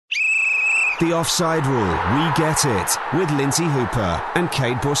The Offside Rule, We Get It, with Lindsay Hooper and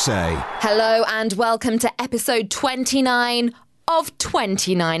Kate Borsay. Hello and welcome to episode 29 of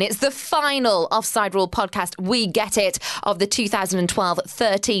 29. It's the final Offside Rule podcast, We Get It, of the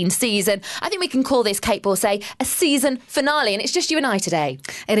 2012-13 season. I think we can call this, Kate Borsay, a season finale, and it's just you and I today.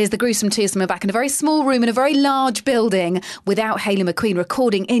 It is the gruesome twosome. We're back in a very small room in a very large building without Hayley McQueen,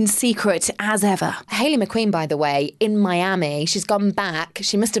 recording in secret as ever. Hayley McQueen, by the way, in Miami. She's gone back.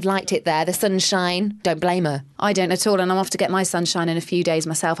 She must have liked it there. The sunshine. Don't blame her. I don't at all, and I'm off to get my sunshine in a few days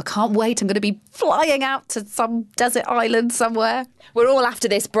myself. I can't wait. I'm going to be flying out to some desert island somewhere. We're all after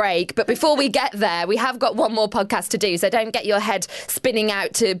this break, but before we get there, we have got one more podcast to do, so don't get your head spinning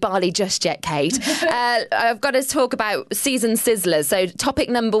out to Bali just yet, Kate. I've got to talk about season sizzlers. So topic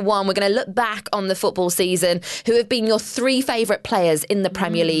number one, we're going to look back on the football season. Who have been your three favourite players in the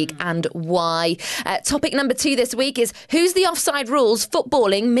Premier League and why? Topic number two this week is who's the Offside Rules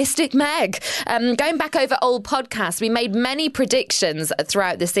footballing Mystic Meg? Going back over old podcasts, we made many predictions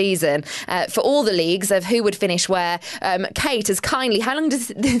throughout the season for all the leagues of who would finish where. Kate has kindly, how long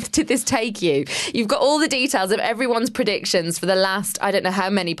did this take you? You've got all the details of everyone's predictions for the last, I don't know how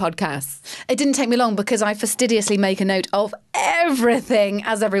many podcasts. It didn't take me long because I fastidiously make a note of everything,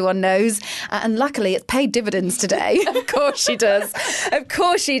 as everyone knows. And luckily, it's paid dividends today. Of course she does. Of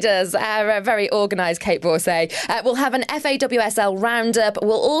course she does. Our very organised Kate Borsay. We'll have an FAWSL roundup.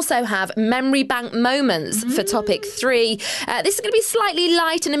 We'll also have memory bank moments for topic three. This is going to be slightly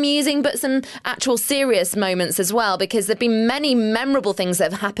light and amusing, but some actual serious moments as well, because there've been many memorable things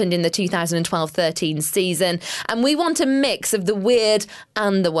that have happened in the 2012-13 season, and we want a mix of the weird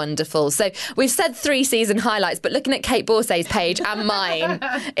and the wonderful. So we've said 3 season highlights, but looking at Kate Borsay's page and mine,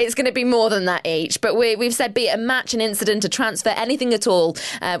 it's going to be more than that each. But we've said be it a match, an incident, a transfer, anything at all.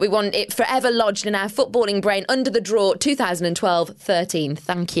 We want it forever lodged in our footballing brain under the drawer 2012-13.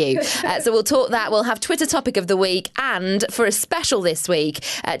 Thank you. So we'll talk that. We'll have Twitter topic of the week, and for a special this week,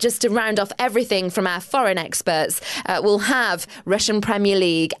 just to round off everything from our foreign experts, we'll have Russian Premier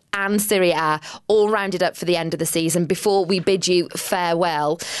League and Serie A all rounded up for the end of the season before we bid you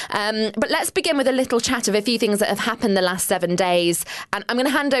farewell. But let's begin with a little chat of a few things that have happened the last 7 days. And I'm going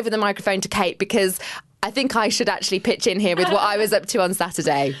to hand over the microphone to Kate because I think I should actually pitch in here with what I was up to on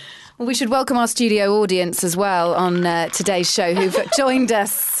Saturday. Well, we should welcome our studio audience as well on today's show who've joined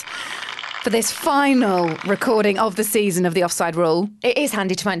us for this final recording of the season of the Offside Rule. It is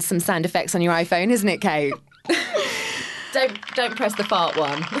handy to find some sound effects on your iPhone, isn't it, Kate? Don't press the fart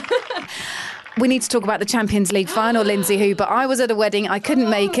one. We need to talk about the Champions League final, Lindsay Hooper. I was at a wedding, I couldn't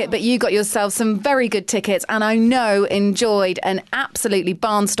make it, but you got yourself some very good tickets and I know enjoyed an absolutely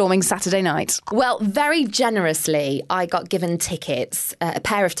barnstorming Saturday night. Well, very generously, I got given tickets, a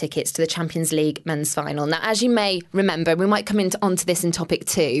pair of tickets to the Champions League men's final. Now, as you may remember, we might come onto this in topic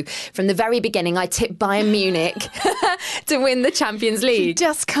 2. From the very beginning, I tipped Bayern Munich to win the Champions League. She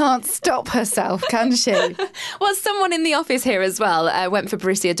just can't stop herself, can she? Well, someone in the office here as well went for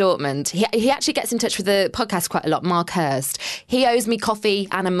Borussia Dortmund. He actually gets in touch with the podcast quite a lot, Mark Hurst. He owes me coffee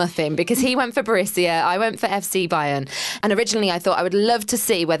and a muffin because he went for Borussia, I went for FC Bayern. And originally I thought I would love to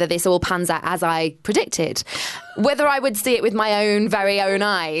see whether this all pans out as I predicted. Whether I would see it with my own very own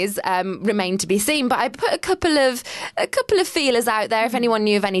eyes remained to be seen. But I put a couple of feelers out there if anyone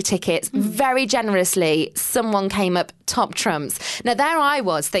knew of any tickets. Very generously, someone came up top trumps. Now there I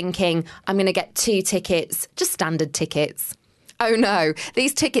was thinking I'm going to get 2 tickets, just standard tickets. Oh no,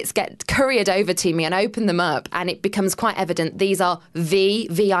 these tickets get couriered over to me and I open them up and it becomes quite evident these are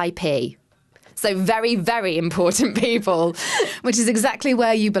VIP. So very, very important people. Which is exactly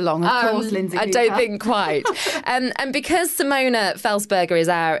where you belong, of course, Lindsay. I don't think quite. And because Simona Felsberger is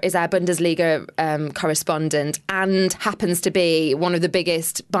our Bundesliga correspondent and happens to be one of the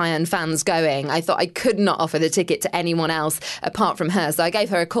biggest Bayern fans going, I thought I could not offer the ticket to anyone else apart from her. So I gave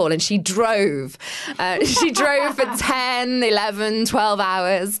her a call and she drove. She drove for 10, 11, 12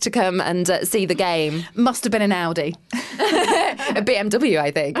 hours to come and see the game. Must have been an Audi. A BMW, I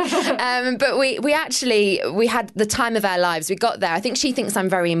think. But we had the time of our lives. We got there. I think she thinks I'm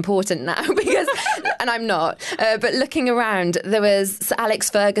very important now because, and I'm not. But looking around, there was Sir Alex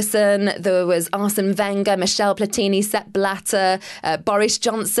Ferguson, there was Arsene Wenger, Michel Platini, Sepp Blatter, Boris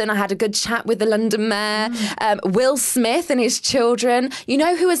Johnson. I had a good chat with the London Mayor, Will Smith and his children. You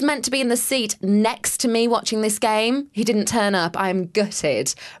know who was meant to be in the seat next to me watching this game? He didn't turn up. I'm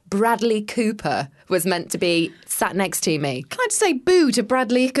gutted. Bradley Cooper was meant to be sat next to me. Can I just say boo to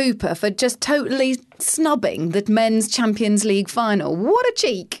Bradley Cooper for just totally snubbing the men's Champions League final? What a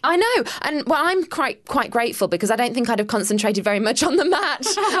cheek. I know. And well, I'm quite grateful because I don't think I'd have concentrated very much on the match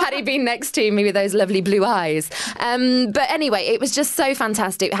had he been next to me with those lovely blue eyes. But anyway, it was just so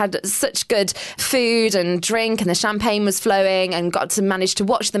fantastic. It had such good food and drink and the champagne was flowing and got to manage to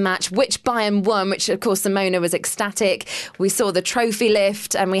watch the match, which Bayern won, which of course Simona was ecstatic. We saw the trophy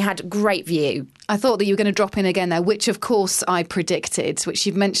lift and we had great view. I thought that you were going to drop in again there, which of course I predicted, which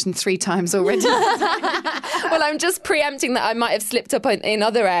you've mentioned 3 times already. Well, I'm just preempting that I might have slipped up in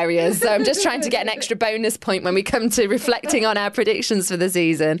other areas. So I'm just trying to get an extra bonus point when we come to reflecting on our predictions for the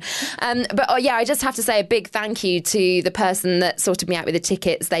season. Yeah, I just have to say a big thank you to the person that sorted me out with the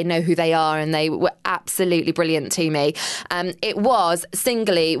tickets. They know who they are and they were absolutely brilliant to me. It was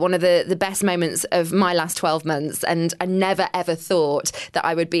singly one of the best moments of my last 12 months. And I never, ever thought that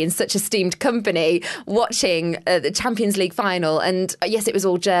I would be in such esteemed company watching the Champions League final. And yes, it was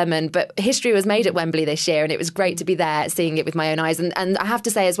all German, but history was made at Wembley this year and it was great to be there seeing it with my own eyes. And I have to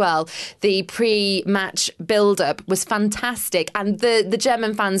say as well, the pre-match build-up was fantastic and the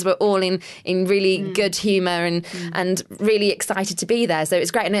German fans were all in really good humour and really excited to be there. So it was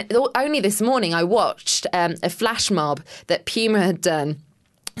great. And only this morning I watched a flash mob that Puma had done,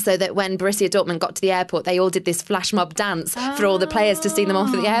 so that when Borussia Dortmund got to the airport, they all did this flash mob dance for all the players to see them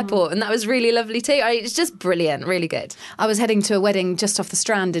off at the airport. And that was really lovely too. It's just brilliant, really good. I was heading to a wedding just off the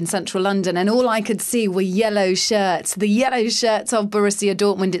Strand in central London and all I could see were yellow shirts, the yellow shirts of Borussia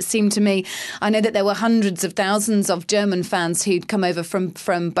Dortmund. It seemed to me, I know that there were hundreds of thousands of German fans who'd come over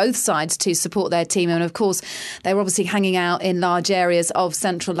from both sides to support their team. And of course, they were obviously hanging out in large areas of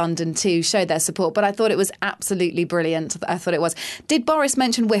central London to show their support. But I thought it was absolutely brilliant. I thought it was. Did Boris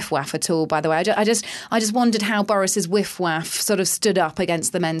mention whiff waff at all, by the way? I just wondered how Boris's whiff waff sort of stood up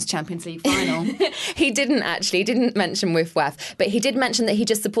against the men's Champions League final. He didn't mention whiff waff, but he did mention that he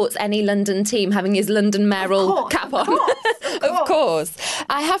just supports any London team, having his London mayoral cap on. Of course.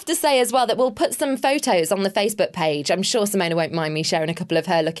 I have to say as well that we'll put some photos on the Facebook page. I'm sure Simona won't mind me sharing a couple of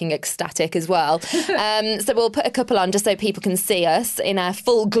her looking ecstatic as well. So we'll put a couple on just so people can see us in our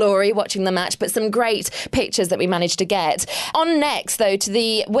full glory watching the match, but some great pictures that we managed to get. On next, though, to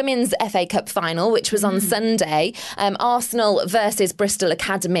the Women's FA Cup final, which was on Sunday, Arsenal versus Bristol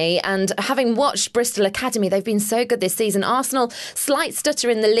Academy. And having watched Bristol Academy, they've been so good this season. Arsenal, slight stutter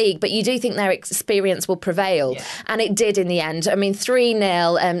in the league, but you do think their experience will prevail. Yeah. And it did in the end. I mean,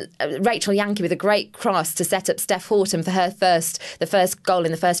 3-0. Rachel Yankee with a great cross to set up Steph Horton for the first goal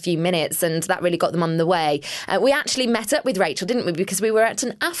in the first few minutes, and that really got them on the way. We actually met up with Rachel, didn't we? Because we were at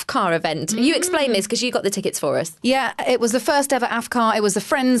an AFCAR event. You explain this because you got the tickets for us. Yeah, it was the first ever AFCAR. It was the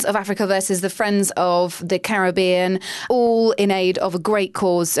Friends of Africa versus the Friends of the Caribbean, all in aid of a great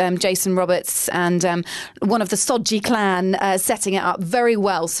cause. Jason Roberts and one of the Sodji clan setting it up, very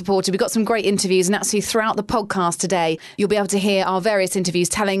well supported. We've got some great interviews, and actually throughout the podcast today you'll be able to hear our various interviews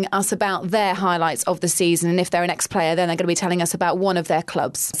telling us about their highlights of the season, and if they're an ex-player then they're going to be telling us about one of their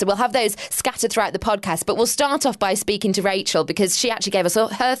clubs. So we'll have those scattered throughout the podcast, but we'll start off by speaking to Rachel because she actually gave us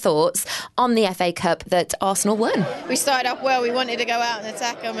her thoughts on the FA Cup that Arsenal won. We started off well. We wanted to go out and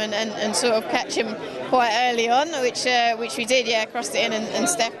attack them and sort of catch him quite early on, which we did. Yeah, crossed it in and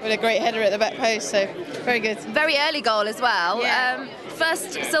Steph with a great header at the back post. So very good. Very early goal as well. Yeah.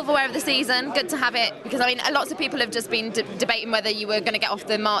 First silverware of the season. Good to have it because I mean, lots of people have just been debating whether you were going to get off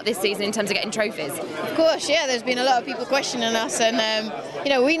the mark this season in terms of getting trophies. Of course, yeah. There's been a lot of people questioning us, and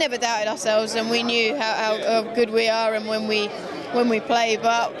we never doubted ourselves, and we knew how good we are, and when we play,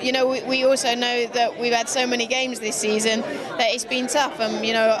 but we also know that we've had so many games this season that it's been tough, and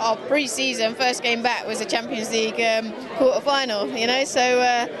our pre-season first game back was a Champions League quarter-final,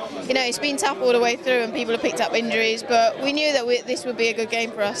 so it's been tough all the way through, and people have picked up injuries, but we knew that this would be a good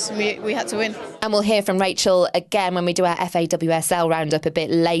game for us, and we had to win. And we'll hear from Rachel again when we do our FAWSL roundup a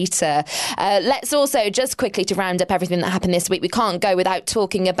bit later. Let's also just quickly to round up everything that happened this week. We can't go without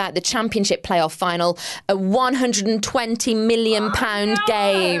talking about the Championship playoff final, a £120 million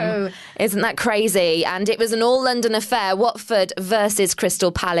game. Isn't that crazy? And it was an all-London affair. Watford versus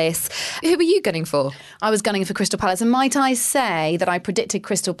Crystal Palace. Who were you gunning for? I was gunning for Crystal Palace, and might I say that I predicted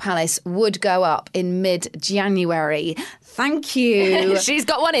Crystal Palace would go up in mid-January. Thank you. She's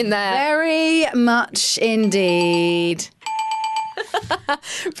got one in there. Very much indeed.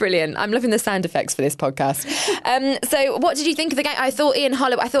 Brilliant. I'm loving the sound effects for this podcast. So what did you think of the game? I thought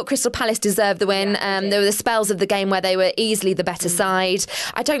I thought Crystal Palace deserved the win. There were the spells of the game where they were easily the better side.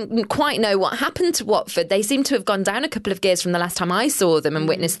 I don't quite know what happened to Watford. They seem to have gone down a couple of gears from the last time I saw them and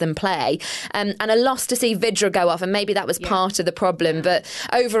witnessed them play. And a loss to see Vidra go off, and maybe that was part of the problem. But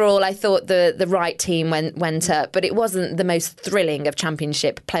overall, I thought the right team went up. But it wasn't the most thrilling of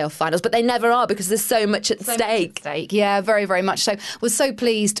Championship playoff finals. But they never are, because there's so much at stake. Yeah, very, very much so. Was so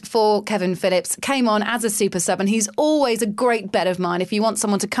pleased for Kevin Phillips. Came on as a super sub, and he's always a great bet of mine if you want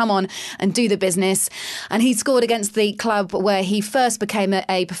someone to come on and do the business. And he scored against the club where he first became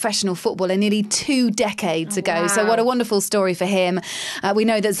a professional footballer nearly 2 decades ago. Wow. So what a wonderful story for him. We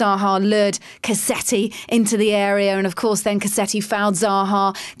know that Zaha lured Cassetti into the area, and of course then Cassetti fouled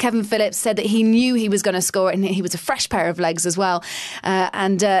Zaha. Kevin Phillips said that he knew he was going to score it, and he was a fresh pair of legs as well,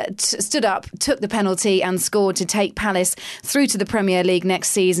 and stood up, took the penalty and scored to take Palace through to the Premier League next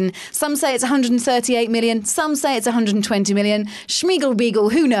season. Some say it's 138 million, some say it's 120 million. Schmiegel Beagle,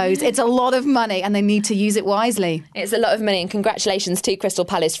 who knows? It's a lot of money, and they need to use it wisely. It's a lot of money, and congratulations to Crystal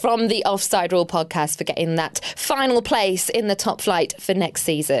Palace from the Offside Rule podcast for getting that final place in the top flight for next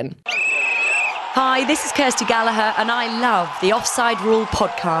season. Hi, this is Kirsty Gallagher, and I love the Offside Rule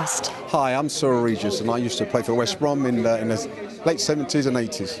podcast. Hi, I'm Cyril Regis, and I used to play for West Brom in the late 70s and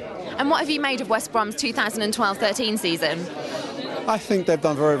 80s. And what have you made of West Brom's 2012-13 season? I think they've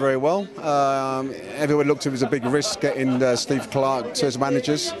done very, very well. Everyone looked at it as a big risk getting Steve Clarke to as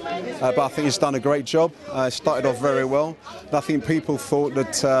managers, but I think he's done a great job. Started off very well. And I think people thought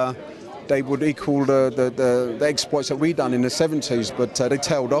that they would equal the exploits that we done in the 70s, but they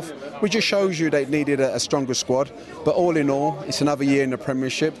tailed off, which just shows you they needed a stronger squad. But all in all, it's another year in the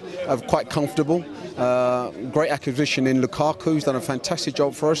Premiership. Quite comfortable. Great acquisition in Lukaku, who's done a fantastic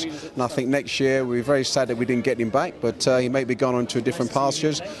job for us, and I think next year we're very sad that we didn't get him back, but he may be gone on to different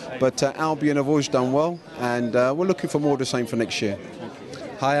pastures. But Albion have always done well, and we're looking for more of the same for next year.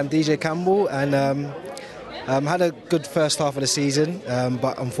 Hi, I'm DJ Campbell, and had a good first half of the season,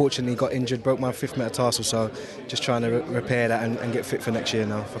 but unfortunately got injured, broke my 5th metatarsal, so just trying to repair that and get fit for next year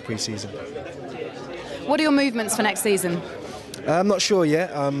now for pre-season. What are your movements for next season? I'm not sure yet.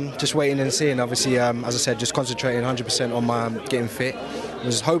 Just waiting and seeing. Obviously, as I said, just concentrating 100% on my getting fit.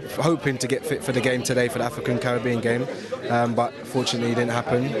 Was hoping to get fit for the game today, for the African Caribbean game, but fortunately it didn't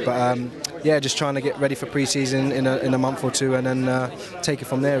happen. But just trying to get ready for pre-season in a month or two, and then take it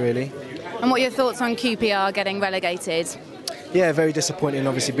from there, really. And what are your thoughts on QPR getting relegated? Yeah, very disappointing.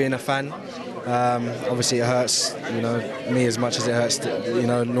 Obviously, being a fan. Obviously, it hurts, me as much as it hurts, the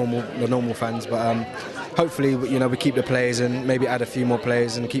normal fans. But hopefully, we keep the players and maybe add a few more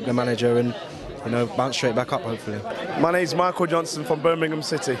players and keep the manager and bounce straight back up, hopefully. My name's Michael Johnson from Birmingham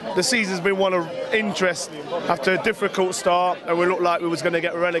City. The season's been one of interest after a difficult start, and we looked like we was going to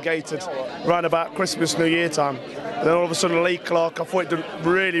get relegated around about Christmas, New Year time. And then all of a sudden, Lee Clark, I thought he did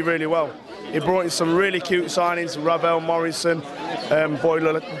really, really well. He brought in some really cute signings, Ravel Morrison,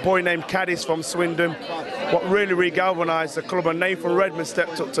 boy named Caddis from Swindon. What really re-galvanised the club, and Nathan Redmond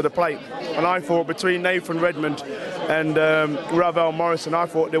stepped up to the plate. And I thought between Nathan Redmond and Ravel Morrison, I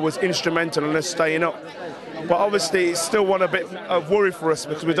thought they was instrumental in us staying up. But obviously it's still one a bit of worry for us,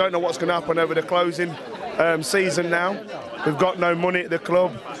 because we don't know what's going to happen over the closing season now. We've got no money at the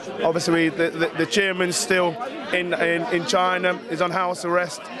club. Obviously the chairman's still in China, is on house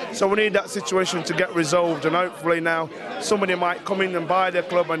arrest. So we need that situation to get resolved, and hopefully now somebody might come in and buy the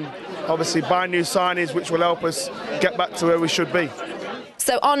club and obviously buy new signings, which will help us get back to where we should be.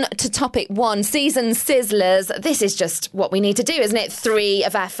 So on to topic 1, season sizzlers. This is just what we need to do, isn't it? 3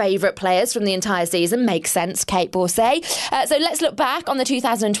 of our favourite players from the entire season. Makes sense, Kate Borsay. So let's look back on the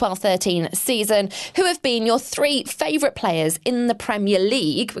 2012-13 season. Who have been your 3 favourite players in the Premier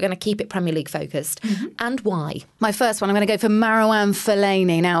League? We're going to keep it Premier League focused. Mm-hmm. And why? My first one, I'm going to go for Marouane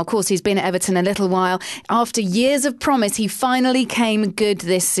Fellaini. Now, of course, he's been at Everton a little while. After years of promise, he finally came good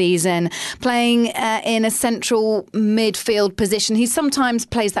this season. Playing in a central midfield position. He sometimes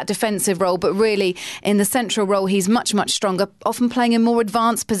plays that defensive role, but really in the central role he's much, much stronger, often playing in more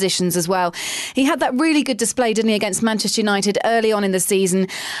advanced positions as well. He had that really good display, didn't he, against Manchester United early on in the season.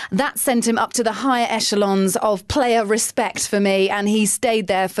 That sent him up to the higher echelons of player respect for me, and he stayed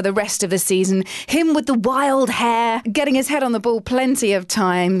there for the rest of the season. Him with the wild hair, getting his head on the ball plenty of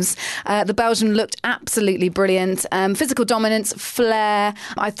times. The Belgian looked absolutely brilliant. Physical dominance, flair.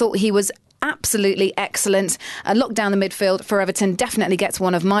 I thought he was absolutely excellent. Locked down the midfield for Everton, definitely gets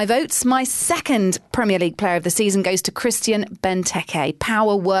one of my votes. My second Premier League player of the season goes to Christian Benteke.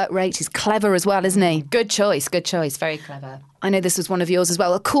 Power, work rate, he's clever as well, isn't he? Good choice, very clever. I know this was one of yours as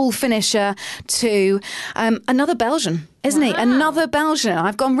well, a cool finisher to another Belgian. Isn't he? Another Belgian.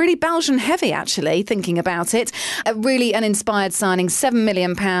 I've gone really Belgian heavy, actually, thinking about it. Really an inspired signing, £7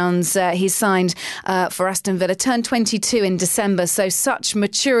 million. He's signed for Aston Villa, turned 22 in December. So such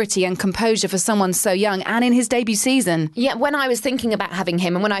maturity and composure for someone so young and in his debut season. Yeah, when I was thinking about having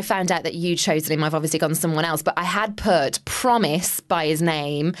him and when I found out that you'd chosen him, I've obviously gone someone else, but I had put promise by his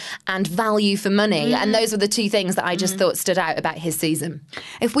name and value for money. And those were the two things that I just thought stood out about his season.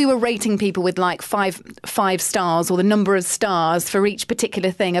 If we were rating people with like five stars or the number of stars for each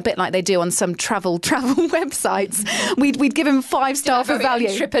particular thing, a bit like they do on some travel websites, we'd give him 5-star for value.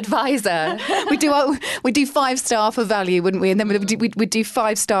 TripAdvisor. we do 5-star for value, wouldn't we? And then we'd do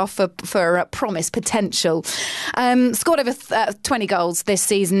 5-star for promise potential. Scored over 20 goals this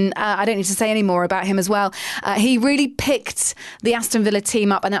season. I don't need to say any more about him as well. He really picked the Aston Villa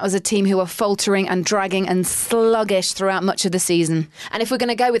team up, and that was a team who were faltering and dragging and sluggish throughout much of the season. And if we're going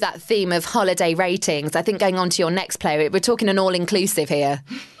to go with that theme of holiday ratings, I think going on to your next player, we're talking an all-inclusive here.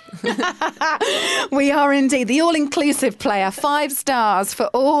 We are indeed the all-inclusive player. 5 stars for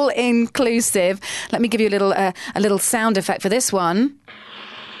all-inclusive. Let me give you a little sound effect for this one.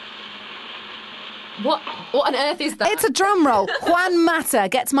 What on earth is that? It's a drum roll. Juan Mata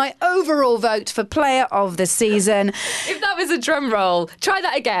gets my overall vote for player of the season. If that was a drum roll, try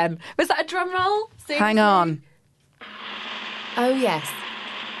that again. Was that a drum roll? Seriously? Hang on. Oh, yes.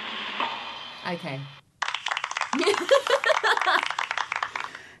 Okay.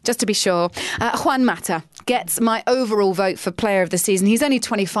 Just to be sure, Juan Mata gets my overall vote for player of the season. He's only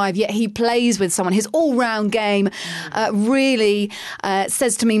 25, yet he plays with someone. His all-round game really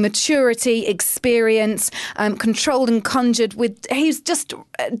says to me maturity, experience, controlled and conjured. He's just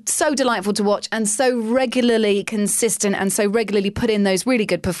so delightful to watch and so regularly consistent and so regularly put in those really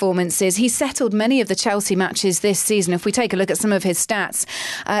good performances. He settled many of the Chelsea matches this season. If we take a look at some of his stats,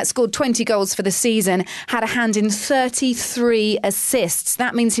 scored 20 goals for the season, had a hand in 33 assists.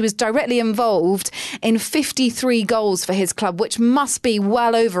 That means he was directly involved in 53 goals for his club, which must be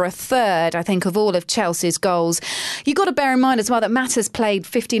well over a third, I think, of all of Chelsea's goals. You've got to bear in mind as well that Mata's played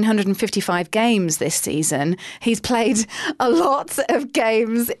 1,555 games this season. He's played a lot of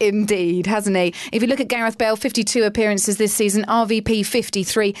games indeed, hasn't he? If you look at Gareth Bale, 52 appearances this season, RVP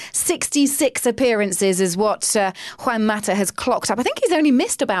 53, 66 appearances is what Juan Mata has clocked up. I think he's only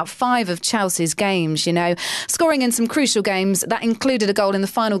missed about 5 of Chelsea's games, scoring in some crucial games. That included a goal in the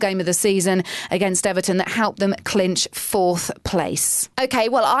final game of the season against Everton that helped them clinch 4th place. OK,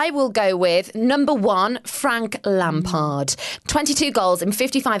 well, I will go with number 1, Frank Lampard. 22 goals in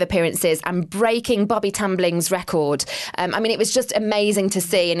 55 appearances and breaking Bobby Tambling's record. It was just amazing to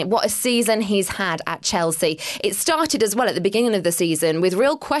see. And what a season he's had at Chelsea. It started as well at the beginning of the season with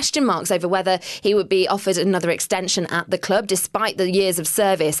real question marks over whether he would be offered another extension at the club, despite the years of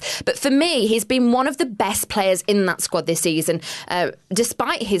service. But for me, he's been one of the best players in that squad this season.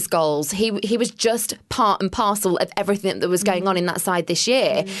 Despite his goals, he was just part and parcel of everything that was going on in that side this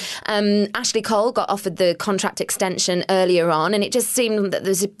year. Ashley Cole got offered the contract extension earlier on, and it just seemed that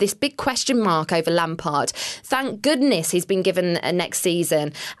there's this big question mark over Lampard. Thank goodness he's been given a next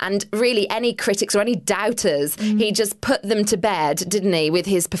season, and really any critics or any doubters, he just put them to bed, didn't he, with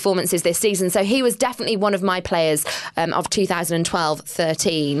his performances this season. So he was definitely one of my players of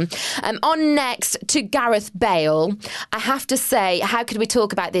 2012-13. On next to Gareth Bale. I have to say, how could we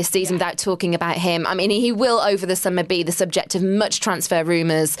talk about this season without talking about him? He will over the summer be the subject of much transfer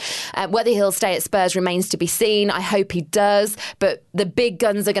rumours. Whether he'll stay at Spurs remains to be seen. I hope he does, but the big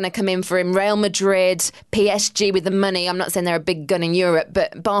guns are going to come in for him. Real Madrid, PSG with the money. I'm not saying they're a big gun in Europe,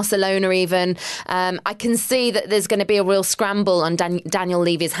 but Barcelona even. I can see that there's going to be a real scramble on Daniel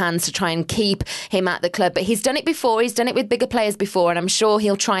Levy's hands to try and keep him at the club, but he's done it before. He's done it with bigger players before, and I'm sure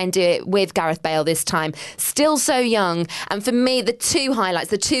he'll try and do it with Gareth Bale this time. Still so young, and for me, the 2 highlights,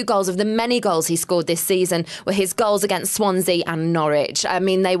 the 2 goals of the many goals he scored this season were his goals against Swansea and Norwich.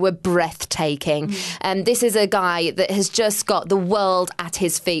 They were breathtaking. This is a guy that has just got the world at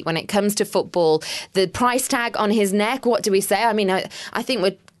his feet when it comes to football. The price tag on his neck, what do we say? I think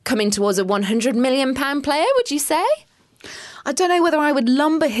we're coming towards a £100 million player, would you say? I don't know whether I would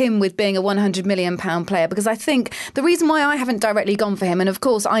lumber him with being a £100 million player, because I think the reason why I haven't directly gone for him, and of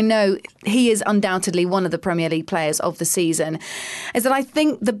course I know he is undoubtedly one of the Premier League players of the season, is that I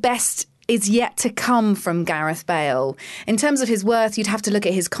think the best is yet to come from Gareth Bale. In terms of his worth, you'd have to look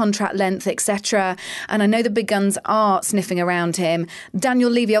at his contract length, etc. And I know the big guns are sniffing around him. Daniel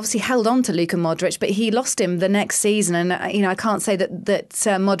Levy obviously held on to Luka Modric, but he lost him the next season. And, I can't say that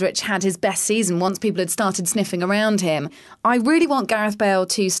Modric had his best season once people had started sniffing around him. I really want Gareth Bale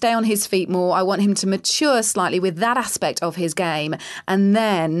to stay on his feet more. I want him to mature slightly with that aspect of his game. And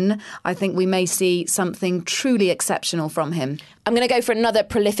then I think we may see something truly exceptional from him. I'm going to go for another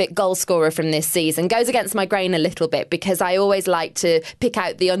prolific goal scorer from this season. Goes against my grain a little bit because I always like to pick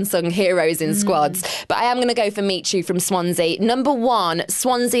out the unsung heroes in squads. But I am going to go for Michu from Swansea. Number one,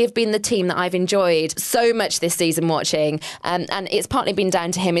 Swansea have been the team that I've enjoyed so much this season watching. And it's partly been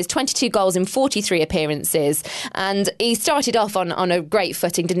down to him. His 22 goals in 43 appearances. And he started off on a great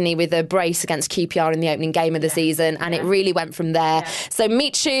footing, didn't he, with a brace against QPR in the opening game of the season. And it really went from there. So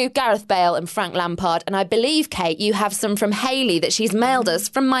Michu, Gareth Bale and Frank Lampard. And I believe, Kate, you have some from Hayley that she's mailed us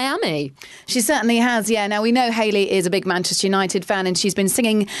from Miami. She certainly has, yeah. Now, we know Hayley is a big Manchester United fan and she's been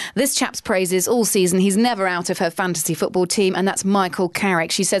singing this chap's praises all season. He's never out of her fantasy football team, and that's Michael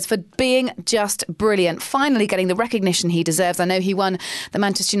Carrick. She says, for being just brilliant, finally getting the recognition he deserves. I know he won the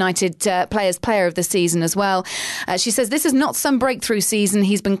Manchester United Players Player of the Season as well. She says, this is not some breakthrough season.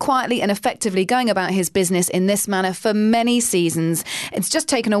 He's been quietly and effectively going about his business in this manner for many seasons. It's just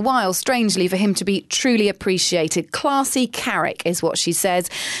taken a while, strangely, for him to be truly appreciated. Classy Carrick is what she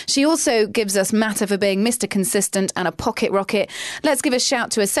says. She also gives us Mata for being Mr. Consistent and a pocket rocket. Let's give a shout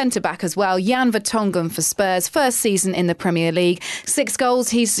to a centre-back as well, Jan Vertonghen for Spurs. First season in the Premier League. 6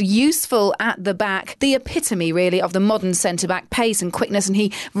 goals. He's useful at the back. The epitome, really, of the modern centre-back. Pace and quickness, and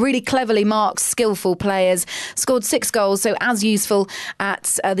he really cleverly marks skillful players. Scored 6 goals, so as useful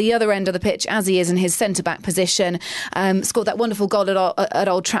at the other end of the pitch as he is in his centre-back position. Scored that wonderful goal at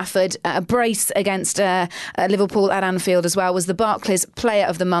Old Trafford. A brace against Liverpool at Anfield as well. Was the Barclays Player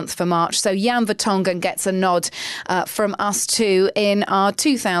of the Month for March. So Jan Vertonghen gets a nod from us too in our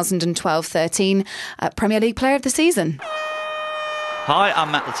 2012-13 Premier League Player of the Season. Hi,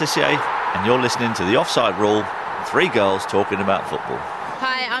 I'm Matt Letitia and you're listening to The Offside Rule, 3 girls talking about football.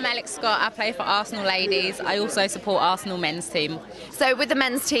 Hi, I'm Alex Scott. I play for Arsenal Ladies. I also support Arsenal men's team. So with the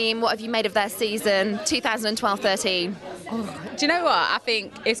men's team, what have you made of their season, 2012-13? Do you know what? I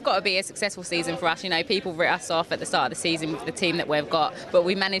think it's got to be a successful season for us. People writ us off at the start of the season with the team that we've got, but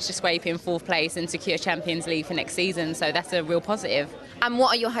we managed to scrape in 4th place and secure Champions League for next season, so that's a real positive. And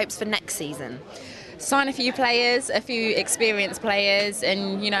what are your hopes for next season? Sign a few players, a few experienced players,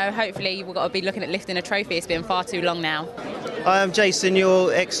 and hopefully we've got to be looking at lifting a trophy. It's been far too long now. I am Jason Ewell,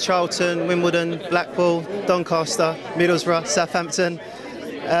 ex-Charlton, Wimbledon, Blackpool, Doncaster, Middlesbrough, Southampton,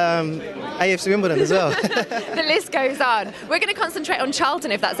 AFC Wimbledon as well. The list goes on. We're going to concentrate on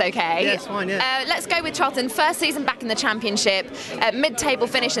Charlton if that's okay. Yes, fine, yeah. Let's go with Charlton. First season back in the Championship, mid-table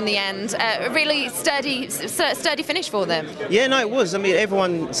finish in the end. A really sturdy finish for them. Yeah, no, it was. I mean,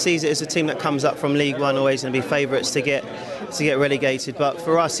 everyone sees it as a team that comes up from League One, always going to be favourites to get relegated. But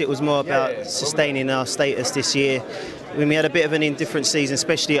for us, it was more about sustaining our status this year. When we had a bit of an indifferent season,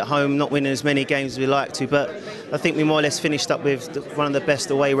 especially at home, not winning as many games as we like to, but I think we more or less finished up with one of the best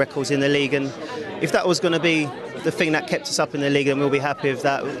away records in the league, and if that was going to be the thing that kept us up in the league, then we'll be happy with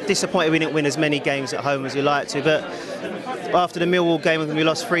that. Disappointed we didn't win as many games at home as we like to, but after the Millwall game when we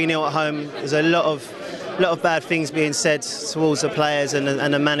lost 3-0 at home, there's a lot of bad things being said towards the players and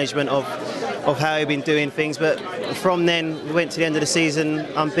the management of how we've been doing things, but from then we went to the end of the season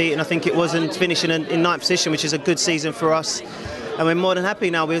unbeaten. I think it was, and finishing in 9th position, which is a good season for us, and we're more than happy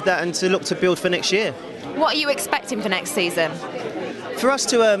now with that and to look to build for next year. What are you expecting for next season? For us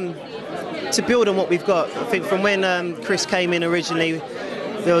to build on what we've got. I think from when Chris came in originally,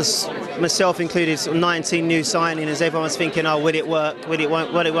 there was, myself included, sort of 19 new signings. Everyone was thinking, oh, will it work? Will it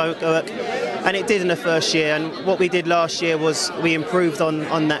won't work? And it did in the first year, and what we did last year was we improved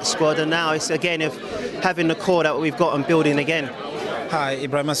on that squad, and now it's again of having the core that we've got and building again. Hi,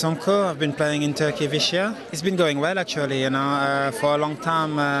 Ibrahim Sonko. I've been playing in Turkey this year. It's been going well actually, for a long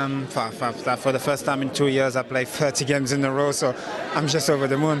time. For the first time in 2 years I played 30 games in a row, so I'm just over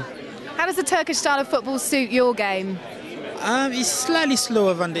the moon. How does the Turkish style of football suit your game? It's slightly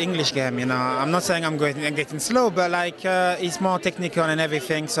slower than the English game, I'm not saying I'm getting slow, but it's more technical and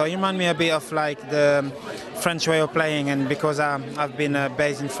everything. So you remind me a bit of the French way of playing, and because I've been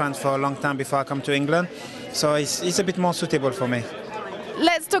based in France for a long time before I come to England, so it's a bit more suitable for me.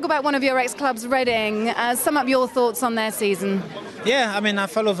 Let's talk about one of your ex-clubs, Reading. Sum up your thoughts on their season. Yeah, I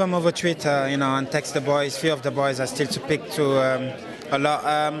follow them over Twitter, and text the boys. Few of the boys are still to pick to a lot.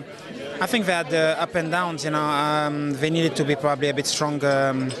 I think they had the up and downs, they needed to be probably a bit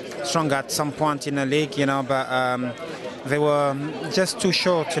stronger at some point in the league, but they were just too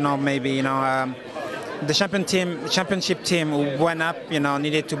short, maybe, the championship team went up,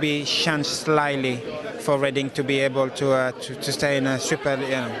 needed to be changed slightly for Reading to be able to stay in a Super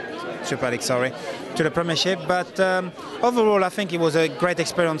League, to the Premiership. But overall, I think it was a great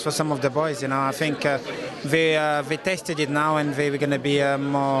experience for some of the boys. I think they tasted it now, and they were going to be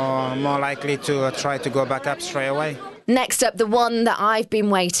more likely to try to go back up straight away. Next up, the one that I've been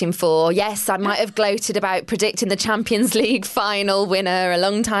waiting for. Yes, I might have gloated about predicting the Champions League final winner a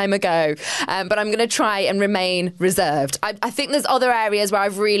long time ago, but I'm going to try and remain reserved. I think there's other areas where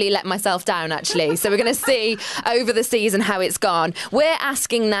I've really let myself down, actually. So we're going to see over the season how it's gone. We're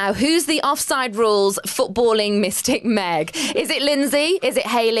asking now, who's the Offside Rules footballing mystic Meg? Is it Lindsay? Is it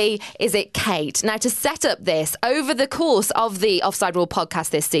Hayley? Is it Kate? Now, to set up this, over the course of the Offside Rule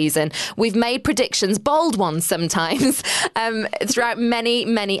podcast this season, we've made predictions, bold ones sometimes, throughout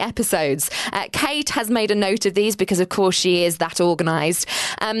many episodes. Kate has made a note of these because, of course, she is that organised.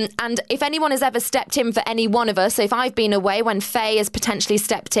 And if anyone has ever stepped in for any one of us, so if I've been away when Faye has potentially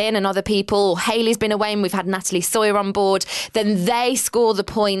stepped in and other people, or Hayley's been away and we've had Natalie Sawyer on board, then they score the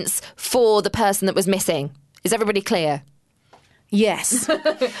points for the person that was missing. Is everybody clear? Yes.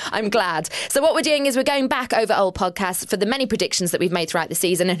 I'm glad. So what we're doing is we're going back over old podcasts for the many predictions that we've made throughout the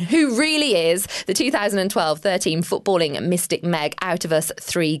season and who really is the 2012-13 footballing mystic Meg out of us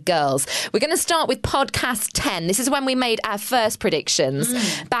three girls. We're going to start with podcast 10. This is when we made our first predictions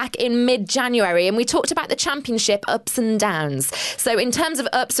back in mid-January, and we talked about the championship ups and downs. So in terms of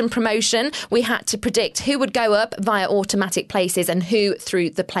ups and promotion, we had to predict who would go up via automatic places and who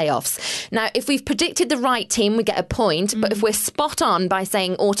through the playoffs. Now, if we've predicted the right team, we get a point, but if we're spot on by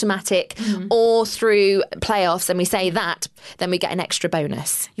saying automatic or through playoffs and we say that, then we get an extra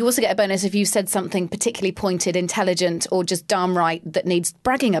bonus. You also get a bonus if you said something particularly pointed, intelligent, or just darn right that needs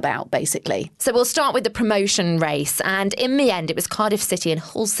bragging about, basically. So we'll start with the promotion race, and in the end it was Cardiff City and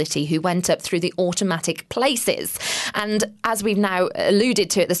Hull City who went up through the automatic places. And as we've now alluded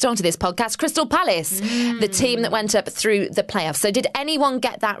to at the start of this podcast, Crystal Palace, the team that went up through the playoffs. So did anyone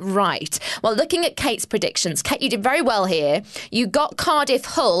get that right? Well, looking at Kate's predictions, Kate, you did very well here. You got Cardiff,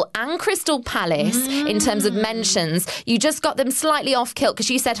 Hull and Crystal Palace in terms of mentions. You just got them slightly off kilt because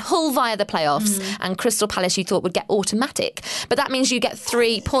you said Hull via the playoffs and Crystal Palace you thought would get automatic. But that means you get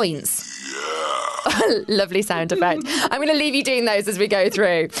 3 points. Lovely sound effect. I'm going to leave you doing those as we go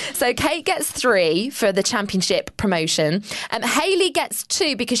through. So Kate gets 3 for the championship promotion. Hayley gets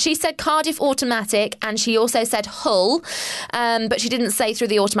 2 because she said Cardiff automatic and she also said Hull, but she didn't say through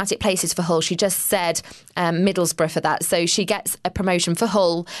the automatic places for Hull. She just said Middlesbrough for that. So she gets a promotion for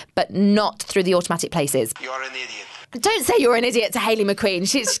Hull, but not through the automatic places. You're an idiot. Don't say you're an idiot to Hayley McQueen.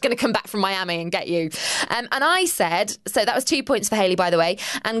 She's going to come back from Miami and get you. And I said, so that was 2 points for Hayley, by the way.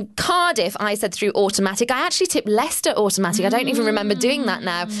 And Cardiff, I said through automatic. I actually tipped Leicester automatic. I don't even remember doing that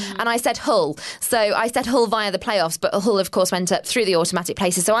now. And I said Hull. So I said Hull via the playoffs, but Hull, of course, went up through the automatic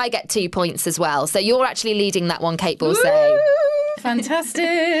places. So I get 2 points as well. So you're actually leading that one, Kate Borsay.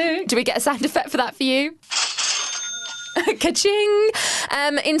 Fantastic. Do we get a sound effect for that for you? Ka-ching!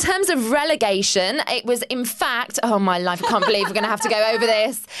 In terms of relegation, it was in fact, oh my life, I can't believe we're going to have to go over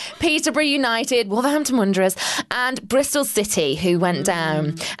this. Peterborough United, Wolverhampton Wanderers and Bristol City who went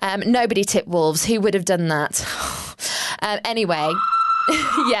down. Nobody tipped Wolves. Who would have done that? Anyway...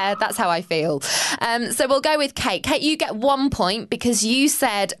 yeah, that's how I feel. So we'll go with Kate. Kate, you get 1 point because you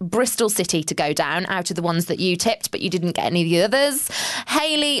said Bristol City to go down out of the ones that you tipped, but you didn't get any of the others.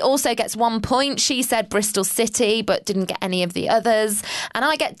 Hayley also gets 1 point. She said Bristol City, but didn't get any of the others. And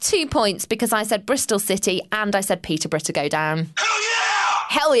I get 2 points because I said Bristol City and I said Peterborough to go down.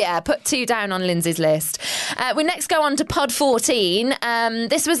 Hell yeah, put 2 down on Lindsay's list. We next go on to Pod 14.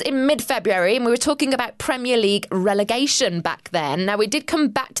 This was in mid-February and we were talking about Premier League relegation back then. Now, we did come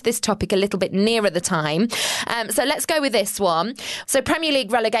back to this topic a little bit nearer the time. So let's go with this one. So Premier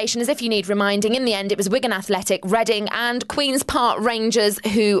League relegation, as if you need reminding, in the end it was Wigan Athletic, Reading and Queen's Park Rangers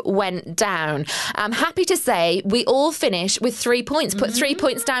who went down. I'm happy to say we all finish with 3 points. Put 3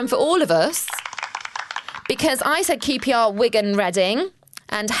 points down for all of us because I said QPR, Wigan, Reading.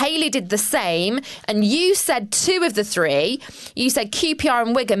 And Hayley did the same. And you said 2 of the 3. You said QPR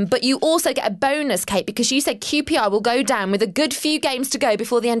and Wigan. But you also get a bonus, Kate, because you said QPR will go down with a good few games to go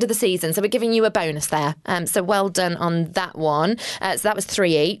before the end of the season. So we're giving you a bonus there. So well done on that one. So that was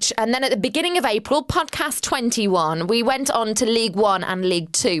 3 each. And then at the beginning of April, podcast 21, we went on to League 1 and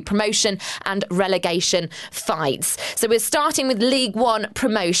League 2, promotion and relegation fights. So we're starting with League 1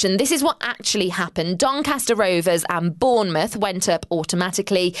 promotion. This is what actually happened. Doncaster Rovers and Bournemouth went up automatically.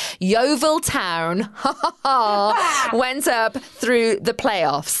 automatically Yeovil Town went up through the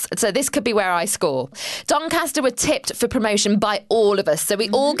playoffs. So this could be where I score. Doncaster were tipped for promotion by all of us. So we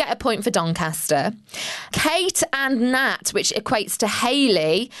all get a point for Doncaster. Kate and Nat, which equates to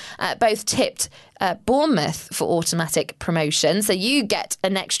Hayley, both tipped Bournemouth for automatic promotion. So you get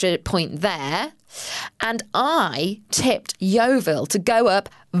an extra point there. And I tipped Yeovil to go up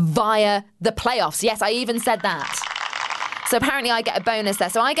via the playoffs. Yes, I even said that. So apparently I get a bonus there.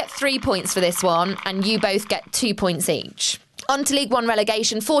 So I get 3 points for this one, and you both get 2 points each. On to League One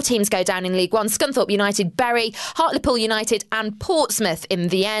relegation. 4 teams go down in League One. Scunthorpe United, Bury, Hartlepool United and Portsmouth in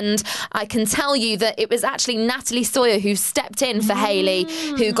the end. I can tell you that it was actually Natalie Sawyer who stepped in for Hayley,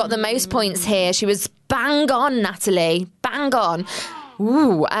 who got the most points here. She was bang on, Natalie. Bang on.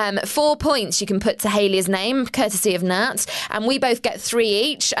 4 points you can put to Hayley's name, courtesy of Nat, and we both get 3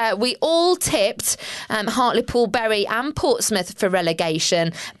 each. We all tipped Hartlepool, Bury and Portsmouth for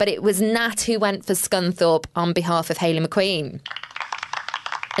relegation, but it was Nat who went for Scunthorpe on behalf of Hayley McQueen.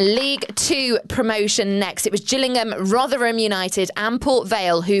 League 2 promotion next. It was Gillingham, Rotherham United and Port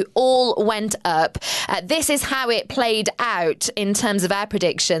Vale who all went up. This is how it played out in terms of our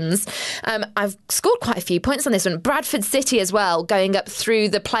predictions. I've scored quite a few points on this one. Bradford City as well, going up through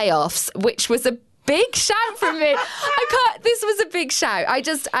the playoffs, which was a big shout from me. This was a big shout.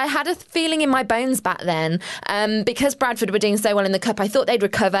 I had a feeling in my bones back then, because Bradford were doing so well in the Cup. I thought they'd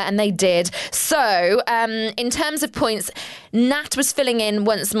recover, and they did. So, in terms of points, Nat was filling in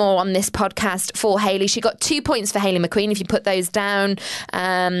once more on this podcast for Hayley. She got 2 points for Hayley McQueen, if you put those down.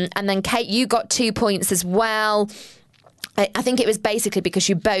 And then, Kate, you got 2 points as well. I think it was basically because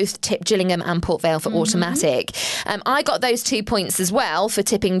you both tipped Gillingham and Port Vale for automatic. I got those 2 points as well for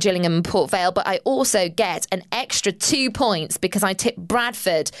tipping Gillingham and Port Vale, but I also get an extra 2 points because I tipped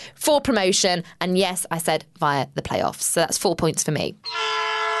Bradford for promotion, and yes, I said via the playoffs. So that's 4 points for me.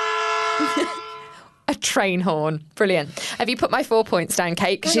 A train horn. Brilliant. Have you put my 4 points down,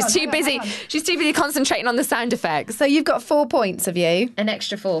 Kate? Because she's too busy. She's too busy concentrating on the sound effects. So you've got 4 points, have you? An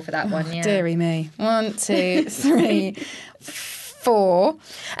extra 4 for that one, yeah. Dearie me. 1, 2, 3, 4.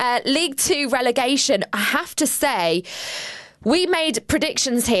 League 2 relegation. I have to say, we made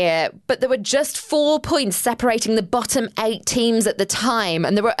predictions here, but there were just 4 points separating the bottom 8 teams at the time,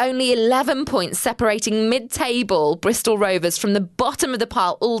 and there were only 11 points separating mid-table Bristol Rovers from the bottom of the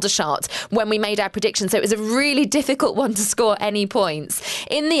pile, Aldershot, when we made our predictions. So it was a really difficult one to score any points.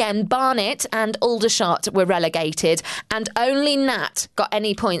 In the end, Barnet and Aldershot were relegated, and only Nat got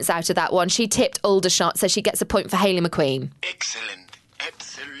any points out of that one. She tipped Aldershot, so she gets a point for Hayley McQueen. Excellent.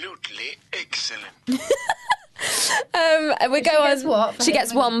 Absolutely excellent. We go on. What? She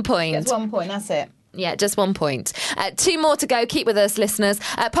gets 1 point. She gets 1 point, that's it. Yeah, just 1 point. 2 more to go. Keep with us, listeners.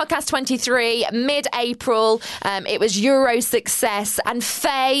 Podcast 23, mid-April. It was Euro success, and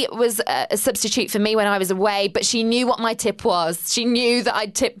Faye was a substitute for me when I was away, but she knew what my tip was. She knew that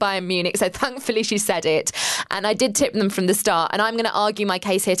I'd tipped Bayern Munich, so thankfully she said it. And I did tip them from the start, and I'm going to argue my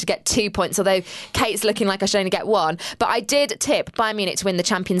case here to get 2 points, although Kate's looking like I should only get 1. But I did tip Bayern Munich to win the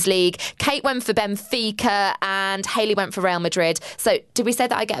Champions League. Kate went for Benfica, and Hayley went for Real Madrid. So did we say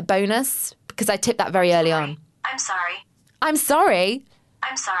that I get a bonus? Because I tipped that very early on. I'm sorry. I'm sorry?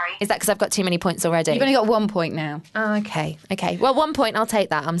 I'm sorry. Is that because I've got too many points already? You've only got 1 point now. Okay. Well, 1 point, I'll take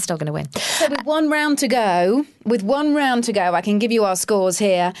that. I'm still going to win. So with one round to go, I can give you our scores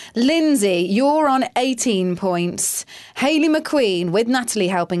here. Lindsay, you're on 18 points. Hayley McQueen, with Natalie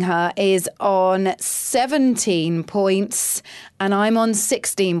helping her, is on 17 points. And I'm on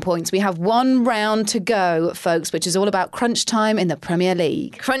 16 points. We have 1 round to go, folks, which is all about crunch time in the Premier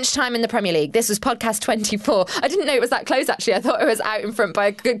League. Crunch time in the Premier League. This was podcast 24. I didn't know it was that close, actually. I thought it was out in front by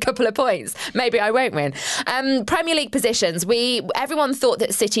a good couple of points. Maybe I won't win. Premier League positions. Everyone thought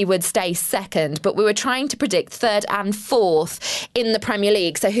that City would stay second, but we were trying to predict third and fourth in the Premier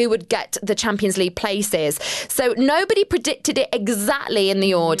League. So who would get the Champions League places? So nobody predicted it exactly in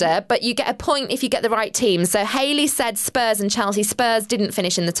the order, but you get a point if you get the right team. So Hayley said Spurs and Chelsea. Spurs didn't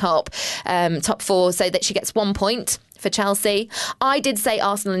finish in the top 4, so that she gets 1 point for Chelsea. I did say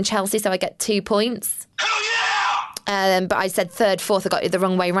Arsenal and Chelsea, so I get 2 points. But I said third, fourth. I got it the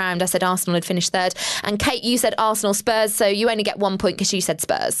wrong way round. I said Arsenal had finished third. And Kate, you said Arsenal, Spurs, so you only get 1 point because you said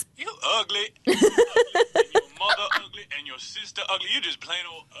Spurs. You ugly. Your mother ugly and your sister ugly. You just plain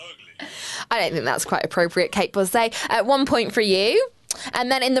old ugly. I don't think that's quite appropriate, Kate Bosse. 1 point for you.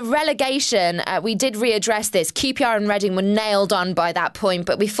 And then in the relegation, we did readdress this. QPR and Reading were nailed on by that point,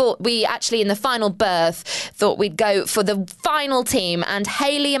 but we actually, in the final berth, thought we'd go for the final team. And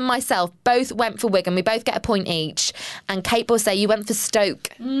Hayley and myself both went for Wigan. We both get a point each. And Kate Bosse, you went for Stoke,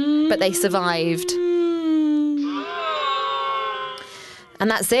 but they survived.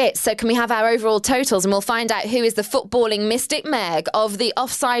 And that's it. So can we have our overall totals, and we'll find out who is the footballing Mystic Meg of the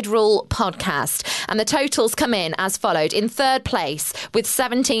Offside Rule podcast. And the totals come in as followed. In third place with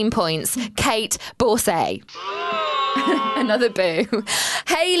 17 points, Kate Borsay. Another boo.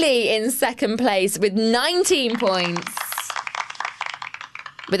 Hayley in second place with 19 points.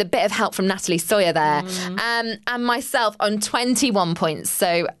 With a bit of help from Natalie Sawyer there. And myself on 21 points.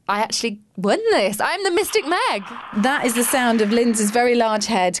 So I actually won this. I'm the Mystic Meg. That is the sound of Lindsay's very large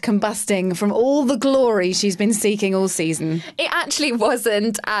head combusting from all the glory she's been seeking all season. It actually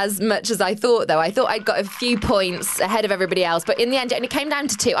wasn't as much as I thought, though. I thought I'd got a few points ahead of everybody else. But in the end, it only came down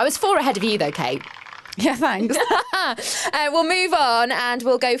to 2. I was 4 ahead of you, though, Kate. Yeah, thanks. We'll move on and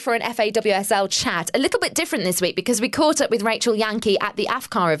we'll go for an FAWSL chat. A little bit different this week because we caught up with Rachel Yankee at the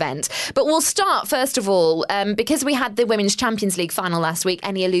AFCAR event. But we'll start, first of all, because we had the Women's Champions League final last week,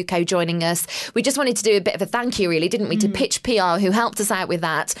 Eni Aluko joining us. We just wanted to do a bit of a thank you, really, didn't we, to Pitch PR, who helped us out with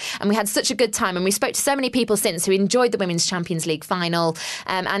that. And we had such a good time. And we spoke to so many people since who enjoyed the Women's Champions League final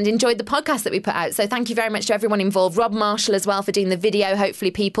and enjoyed the podcast that we put out. So thank you very much to everyone involved. Rob Marshall as well for doing the video.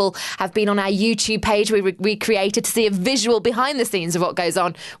 Hopefully people have been on our YouTube page. We created to see a visual behind the scenes of what goes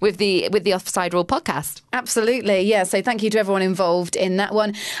on with the Offside Rule podcast. Absolutely, yeah. So thank you to everyone involved in that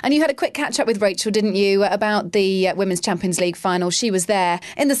one. And you had a quick catch up with Rachel, didn't you, about the Women's Champions League final? She was there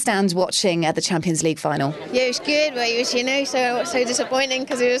in the stands watching the Champions League final. Yeah, it was good, but it was, so disappointing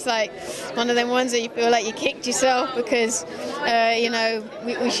because it was like one of them ones that you feel like you kicked yourself because,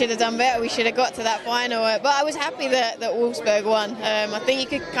 we should have done better. We should have got to that final. But I was happy that Wolfsburg won. I think you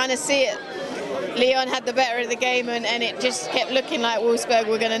could kind of see it. Leon had the better of the game and it just kept looking like Wolfsburg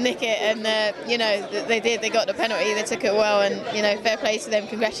were going to nick it and, they did. They got the penalty, they took it well and, fair play to them.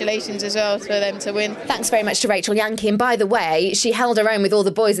 Congratulations as well for them to win. Thanks very much to Rachel Yankee. And by the way, she held her own with all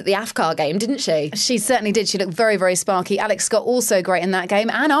the boys at the AFCAR game, didn't she? She certainly did. She looked very, very sparky. Alex Scott also great in that game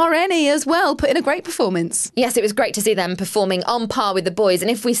and Eni as well put in a great performance. Yes, it was great to see them performing on par with the boys. And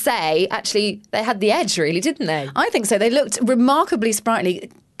if we say, actually, they had the edge really, didn't they? I think so. They looked remarkably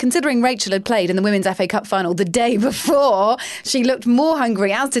sprightly. Considering Rachel had played in the Women's FA Cup final the day before, she looked more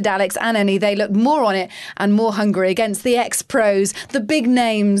hungry, as did Alex and Eni. They looked more on it and more hungry against the ex-pros, the big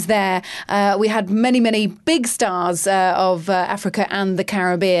names there. We had many, many big stars of Africa and the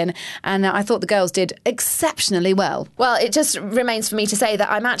Caribbean, and I thought the girls did exceptionally well. Well, it just remains for me to say that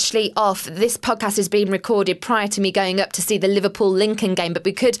I'm actually off. This podcast is being recorded prior to me going up to see the Liverpool-Lincoln game, but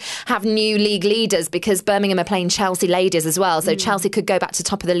we could have new league leaders because Birmingham are playing Chelsea ladies as well, so Chelsea could go back to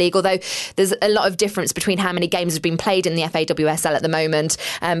top of the league, although there's a lot of difference between how many games have been played in the FAWSL at the moment.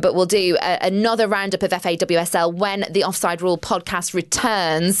 But we'll do another roundup of FAWSL when the Offside Rule podcast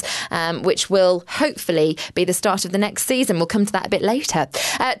returns, which will hopefully be the start of the next season. We'll come to that a bit later.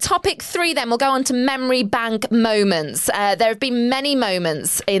 Topic 3 then, we'll go on to memory bank moments. There have been many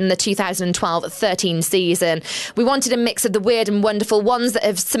moments in the 2012-13 season. We wanted a mix of the weird and wonderful, ones that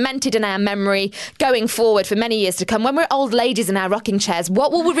have cemented in our memory going forward for many years to come. When we're old ladies in our rocking chairs,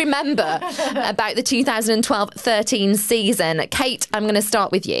 what will we remember about the 2012-13 season? Kate, I'm going to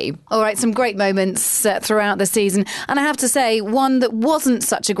start with you. All right, some great moments throughout the season. And I have to say, one that wasn't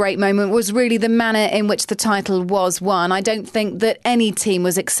such a great moment was really the manner in which the title was won. I don't think that any team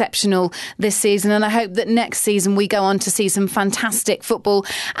was exceptional this season, and I hope that next season we go on to see some fantastic football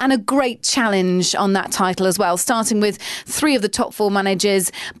and a great challenge on that title as well, starting with 3 of the top 4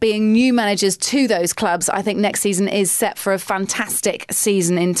 managers being new managers to those clubs. I think next season is set for a fantastic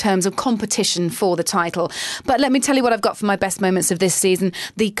season in terms of competition for the title. But let me tell you what I've got for my best moments of this season.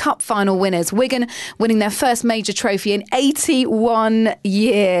 The cup final winners, Wigan winning their first major trophy in 81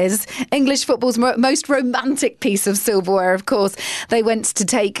 years. English football's most romantic piece of silverware, of course. They went to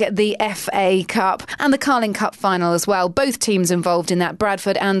take the FA Cup and the Carling Cup final as well. Both teams involved in that,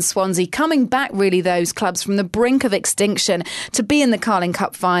 Bradford and Swansea, coming back really, those clubs from the brink of extinction to be in the Carling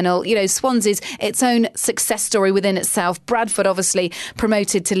Cup final. You know, Swansea's its own success story within itself. Bradford obviously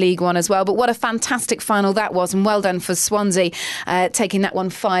promoted to League One as well. But what a fantastic final that was, and well done for Swansea taking that one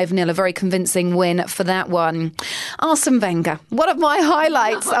 5-0, a very convincing win for that one. Arsene Wenger, one of my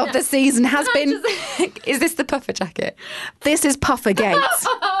highlights of the season has been... Is this the puffer jacket? This is Puffergate.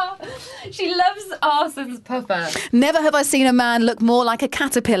 She loves Arsene's puffer. Never have I seen a man look more like a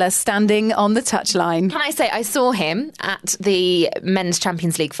caterpillar standing on the touchline. Can I say, I saw him at the Men's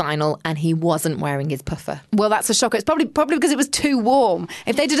Champions League final and he wasn't wearing his puffer. Well, that's a shocker. It's probably because it was too warm.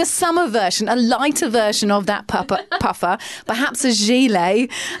 If they did a summer version, a lighter version of that puffer, perhaps a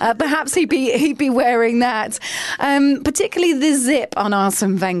gilet, perhaps he'd be wearing that. Particularly the zip on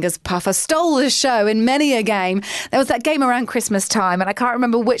Arsene Wenger's puffer stole the show in many a game. There was that game around Christmas time, and I can't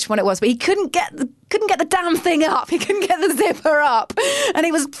remember which one it was, but he couldn't get couldn't get the damn thing up. He couldn't get the zipper up. And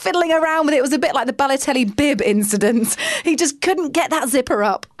he was fiddling around with it. It was a bit like the Balotelli bib incident. He just couldn't get that zipper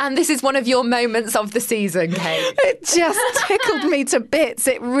up. And this is one of your moments of the season, Kate. It just tickled me to bits.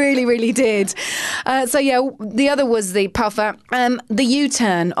 It really, really did. The other was the puffer, the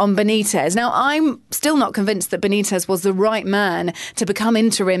U-turn on Benitez. Now, I'm still not convinced that Benitez was the right man to become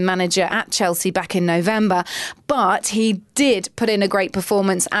interim manager at Chelsea back in November, but he did put in a great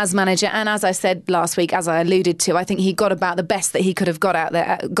performance as manager. And as I said last week, as I alluded to, I think he got about the best that he could have got out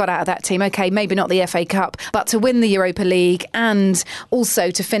of that team. Okay, maybe not the FA Cup, but to win the Europa League and also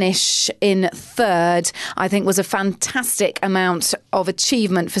to finish in third, I think was a fantastic amount of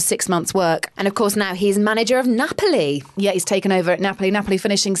achievement for 6 months' work. And of course, now he's manager of Napoli. Yeah, he's taken over at Napoli. Napoli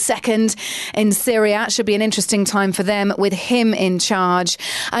finishing second in Serie A. It should be an interesting time for them with him in charge.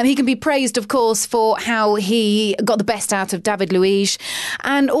 He can be praised, of course, for how he got the best out of David Luiz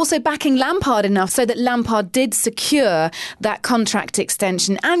and also backing Lampard enough so that Lampard did secure that contract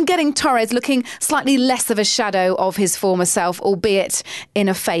extension and getting Torres looking slightly less of a shadow of his former self, albeit in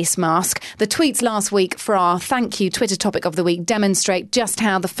a face mask. The tweets last week for our thank you Twitter topic of the week demonstrate just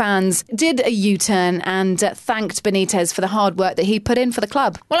how the fans did a U-turn and thanked Benitez for the hard work that he put in for the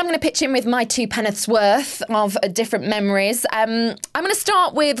club. Well, I'm going to pitch in with my 2 penn'orths worth of different memories. I'm going to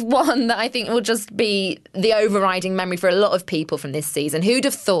start with one that I think will just be the overriding memory for a lot of people from this season. Who'd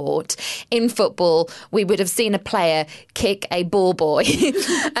have thought in football we would have seen a player kick a ball boy?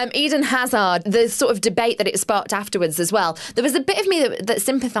 Eden Hazard, the sort of debate that it sparked afterwards as well. There was a bit of me that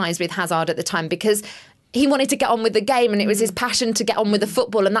sympathised with Hazard at the time because he wanted to get on with the game and it was his passion to get on with the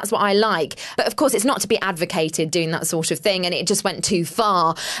football, and that's what I like. But of course, it's not to be advocated doing that sort of thing, and it just went too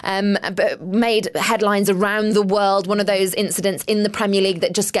far. But made headlines around the world, one of those incidents in the Premier League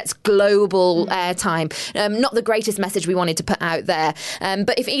that just gets global airtime. Not the greatest message we wanted to put out there.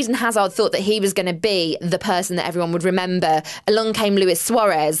 But if Eden Hazard thought that he was going to be the person that everyone would remember, along came Luis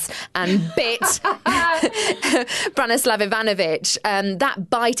Suarez and bit Branislav Ivanovic. That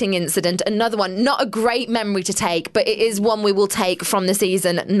biting incident, another one, not a great memory to take, but it is one we will take from the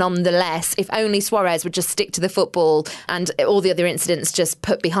season nonetheless. If only Suarez would just stick to the football and all the other incidents just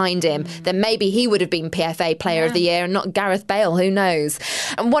put behind him, then maybe he would have been PFA Player of the Year and not Gareth Bale, who knows.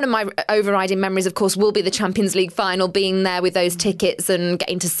 And one of my overriding memories, of course, will be the Champions League final, being there with those tickets and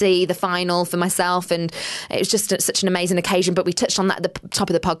getting to see the final for myself, and it was just such an amazing occasion, but we touched on that at the top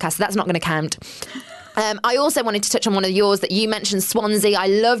of the podcast, so that's not going to count. I also wanted to touch on one of yours that you mentioned, Swansea. I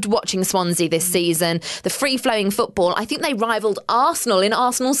loved watching Swansea this season. The free-flowing football. I think they rivaled Arsenal in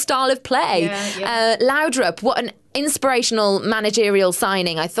Arsenal's style of play. Laudrup, what an inspirational managerial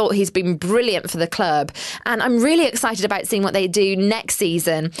signing. I thought he's been brilliant for the club, and I'm really excited about seeing what they do next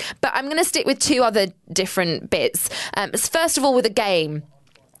season. But I'm going to stick with 2 other different bits. First of all, with a game.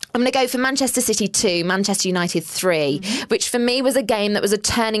 I'm going to go for Manchester City 2, Manchester United 3, which for me was a game that was a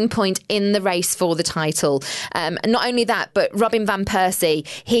turning point in the race for the title. Not only that, but Robin van Persie,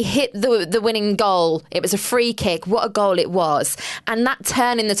 he hit the winning goal. It was a free kick. What a goal it was. And that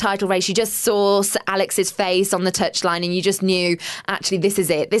turn in the title race, you just saw Sir Alex's face on the touchline and you just knew, actually, this is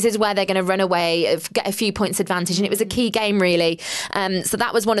it. This is where they're going to run away, get a few points advantage. And it was a key game, really. So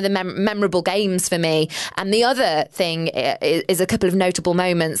that was one of the memorable games for me. And the other thing is a couple of notable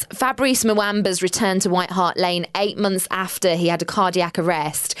moments. Fabrice Mwamba's return to White Hart Lane 8 months after he had a cardiac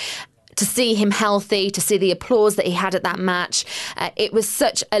arrest. To see him healthy, to see the applause that he had at that match, it was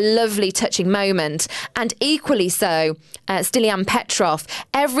such a lovely, touching moment. And equally so, Stilian Petrov,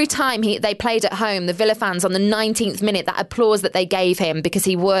 every time they played at home, the Villa fans on the 19th minute, that applause that they gave him because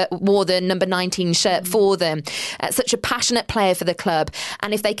he wore the number 19 shirt for them. Such a passionate player for the club.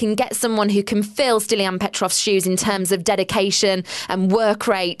 And if they can get someone who can fill Stilian Petrov's shoes in terms of dedication and work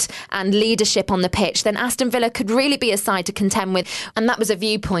rate and leadership on the pitch, then Aston Villa could really be a side to contend with. And that was a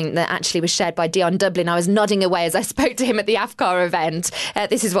viewpoint that actually was shared by Dion Dublin. I was nodding away as I spoke to him at the AFCAR event.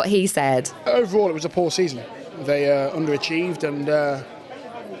 This is what he said. Overall, it was a poor season. They underachieved and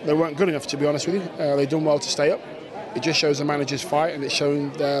they weren't good enough, to be honest with you. They done well to stay up. It just shows the manager's fight, and it's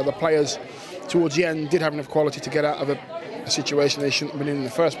shown the players towards the end did have enough quality to get out of a situation they shouldn't have been in the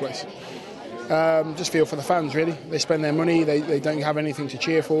first place. Just feel for the fans, really. They spend their money, they don't have anything to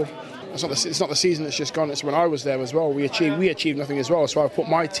cheer for. It's not the season that's just gone, it's when I was there as well. We achieved nothing as well, so I've put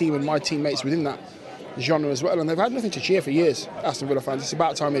my team and my teammates within that genre as well, and they've had nothing to cheer for years, Aston Villa fans. It's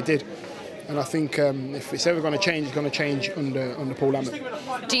about time they did. And I think if it's ever going to change, it's going to change under Paul Lambert.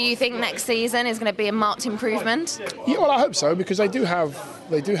 Do you think next season is going to be a marked improvement? Yeah, well, I hope so, because they do have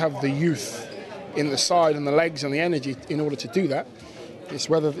the youth in the side and the legs and the energy in order to do that.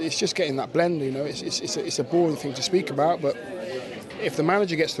 It's just getting that blend, you know. It's a boring thing to speak about, but if the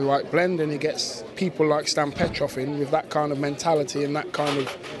manager gets the right blend and he gets people like Stan Petrov in with that kind of mentality and that kind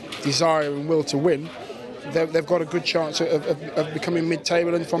of desire and will to win, they've got a good chance of becoming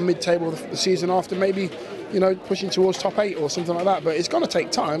mid-table, and from mid-table the season after maybe, pushing towards top 8 or something like that. But it's going to take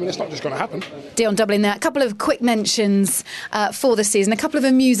time, and it's not just going to happen. Dion Dublin there. A couple of quick mentions for the season, a couple of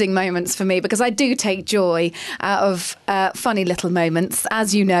amusing moments for me, because I do take joy out of funny little moments,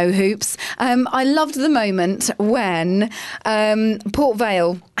 as you know, Hoops. I loved the moment when Port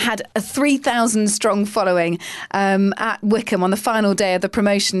Vale had a 3,000 strong following at Wickham on the final day of the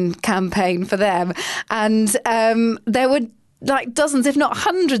promotion campaign for them, and there were dozens, if not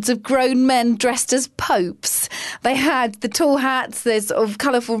hundreds, of grown men dressed as popes. They had the tall hats, there's sort of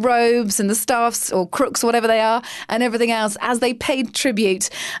colourful robes, and the staffs or crooks or whatever they are, and everything else, as they paid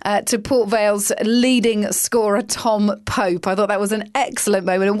tribute to Port Vale's leading scorer Tom Pope. I thought that was an excellent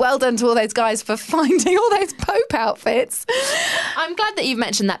moment, and well done to all those guys for finding all those Pope outfits. I'm glad that you've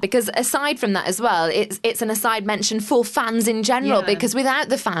mentioned that, because aside from that as well, it's an aside mention for fans in general, because without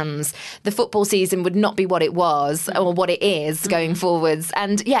the fans, the football season would not be what it was or what it is going forwards.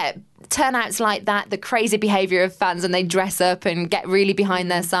 And turnouts like that, the crazy behaviour of fans, and they dress up and get really behind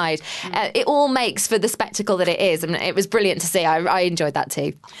their side. It all makes for the spectacle that it is, and it was brilliant to see. I enjoyed that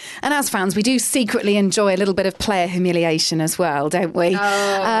too. And as fans, we do secretly enjoy a little bit of player humiliation as well, don't we?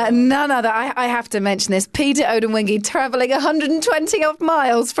 None other. I have to mention this. Peter Odemwingie travelling 120 odd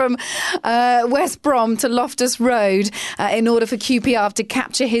miles from West Brom to Loftus Road in order for QPR to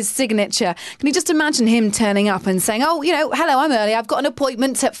capture his signature. Can you just imagine him turning up and saying, hello, I'm early. I've got an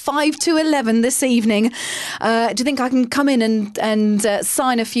appointment at 5 to 11 this evening. Do you think I can come in and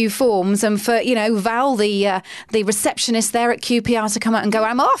sign a few forms? And for, Val, the receptionist there at QPR, to come out and go,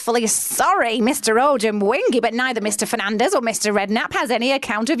 I'm awfully sorry, Mr. Odemwingie, but neither Mr. Fernandez or Mr. Redknapp has any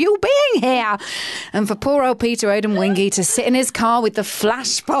account of you being here. And for poor old Peter Odemwingie to sit in his car with the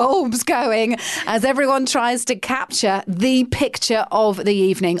flash bulbs going as everyone tries to capture the picture of the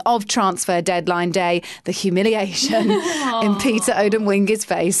evening of transfer deadline day, the humiliation in Peter Odemwingie's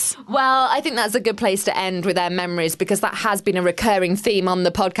face. Well, I think that's a good place to end with their memories, because that has been a recurring theme on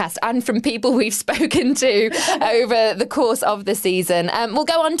the podcast and from people we've spoken to over the course of the season. We'll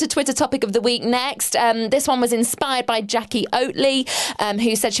go on to Twitter topic of the week next. This one was inspired by Jackie Oatley,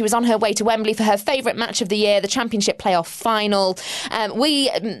 who said she was on her way to Wembley for her favourite match of the year, the Championship playoff final. We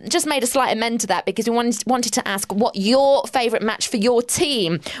just made a slight amend to that because we wanted to ask what your favourite match for your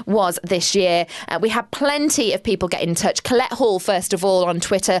team was this year. We had plenty of people get in touch. Colette Hall, first of all, on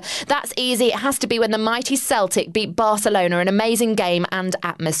Twitter. That's easy. It has to be when the mighty Celtic beat Barcelona. An amazing game and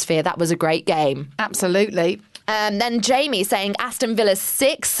atmosphere. That was a great game. Absolutely. Then Jamie saying Aston Villa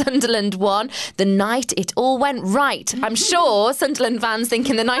 6, Sunderland 1. The night it all went right. I'm sure Sunderland fans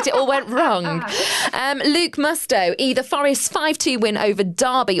thinking the night it all went wrong. Luke Musto, either Forest's 5-2 win over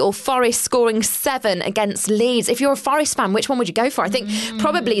Derby or Forest scoring 7 against Leeds. If you're a Forest fan, which one would you go for? I think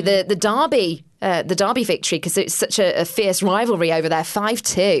probably the Derby. The Derby victory, because it's such a fierce rivalry over there,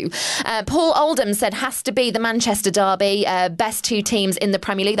 5-2. Paul Oldham said has to be the Manchester Derby, best 2 teams in the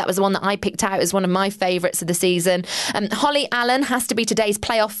Premier League. That was the one that I picked out as one of my favourites of the season. Holly Allen has to be today's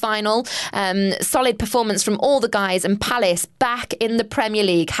playoff final. Solid performance from all the guys, and Palace back in the Premier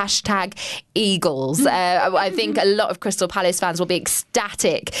League. Hashtag Eagles. I think a lot of Crystal Palace fans will be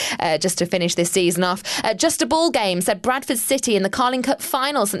ecstatic just to finish this season off. Just a ball game, said Bradford City in the Carling Cup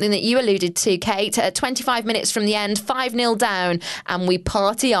final, something that you alluded to, Kate. 25 minutes from the end, 5-0 down, and we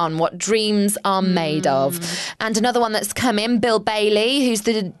party on. What dreams are made of. And another one that's come in, Bill Bailey, who's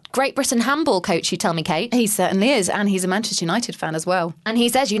the Great Britain handball coach, you tell me, Kate. He certainly is, and he's a Manchester United fan as well. And he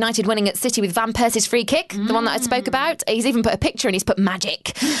says United winning at City with Van Persie's free kick, the one that I spoke about. He's even put a picture and he's put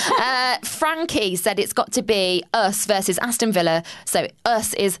magic. Frankie said it's got to be us versus Aston Villa, so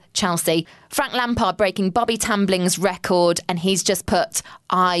us is Chelsea. Frank Lampard breaking Bobby Tambling's record, and he's just put,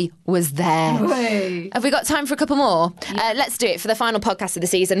 I was there. Hey. Have we got time for a couple more? Yeah. Let's do it for the final podcast of the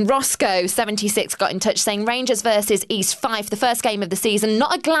season. Roscoe76 got in touch saying Rangers versus East Fife, the first game of the season.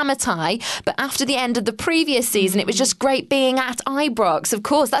 Not a glamour tie, but after the end of the previous season, it was just great being at Ibrox. Of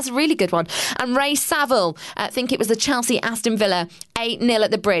course, that's a really good one. And Ray Saville, I think it was the Chelsea Aston Villa 8-0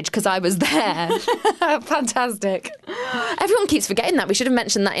 at the Bridge, because I was there. Fantastic. Everyone keeps forgetting that. We should have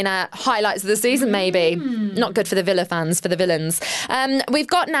mentioned that in our highlights of the season, maybe. Not good for the Villa fans, for the villains. We've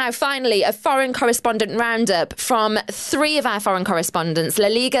got now, finally, a foreign correspondent roundup from 3 of our foreign correspondents, La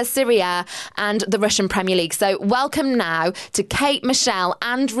Liga, Serie A and the Russian Premier League. So welcome now to Kate, Michelle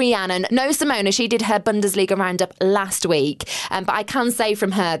and Rhiannon. No, Simona, she did her Bundesliga roundup last week, but I can say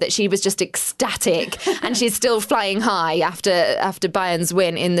from her that she was just ecstatic and she's still flying high after Bayern's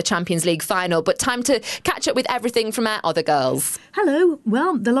win in the Champions League final. But time to catch up with everything from met other girls. Hello.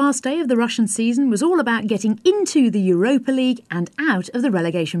 Well, the last day of the Russian season was all about getting into the Europa League and out of the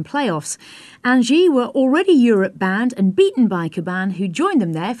relegation playoffs. Anzhi were already Europe-bound and beaten by Kuban, who joined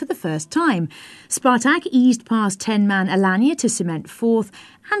them there for the first time. Spartak eased past 10-man Alanya to cement fourth,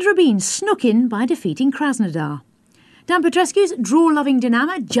 and Rubin snuck in by defeating Krasnodar. Dan Petrescu's draw-loving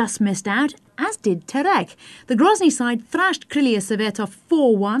Dinamo just missed out, as did Terek. The Grozny side thrashed Krylia Sovetov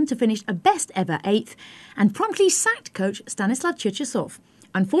 4-1 to finish a best-ever 8th and promptly sacked coach Stanislav Cherchesov.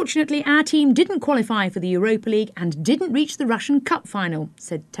 Unfortunately, our team didn't qualify for the Europa League and didn't reach the Russian Cup final,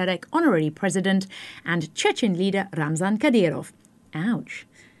 said Terek honorary president and Chechen leader Ramzan Kadyrov. Ouch.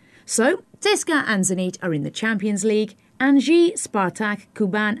 So, CSKA and Zenit are in the Champions League, Anzhi, Spartak,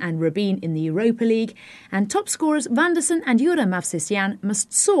 Kuban and Rubin in the Europa League, and top scorers Vanderson and Yura Mavsisyan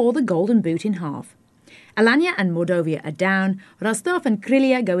must soar the Golden Boot in half. Alanya and Mordovia are down, Rostov and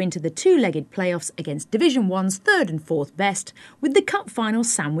Krylia go into the two-legged playoffs against Division 1's third and fourth best, with the cup final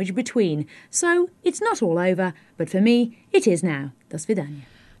sandwiched between. So, it's not all over, but for me, it is now. Do svidania.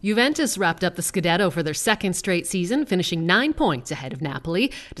 Juventus wrapped up the Scudetto for their second straight season, finishing 9 points ahead of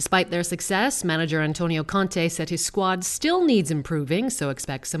Napoli. Despite their success, manager Antonio Conte said his squad still needs improving, so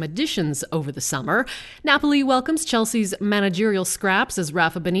expect some additions over the summer. Napoli welcomes Chelsea's managerial scraps as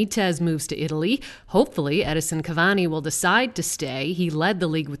Rafa Benitez moves to Italy. Hopefully, Edison Cavani will decide to stay. He led the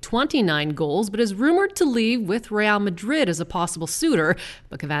league with 29 goals, but is rumoured to leave with Real Madrid as a possible suitor.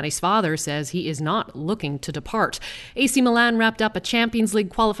 But Cavani's father says he is not looking to depart. AC Milan wrapped up a Champions League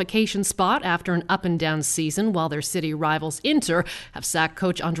qualification spot after an up-and-down season, while their city rivals Inter have sacked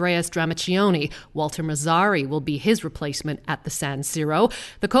coach Andreas Dramaccioni. Walter Mazzari will be his replacement at the San Siro.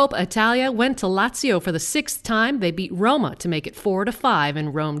 The Coppa Italia went to Lazio for the 6th time. They beat Roma to make it 4-5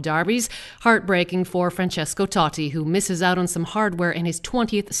 in Rome derbies. Heartbreaking for Francesco Totti, who misses out on some hardware in his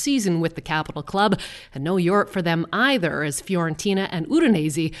 20th season with the capital club. And no Europe for them either, as Fiorentina and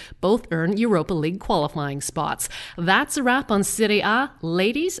Udinese both earn Europa League qualifying spots. That's a wrap on Serie A.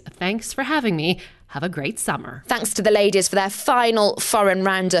 Ladies, thanks for having me. Have a great summer. Thanks to the ladies for their final foreign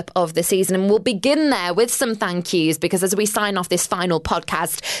roundup of the season. And we'll begin there with some thank yous, because as we sign off this final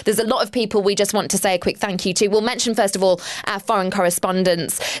podcast, there's a lot of people we just want to say a quick thank you to. We'll mention, first of all, our foreign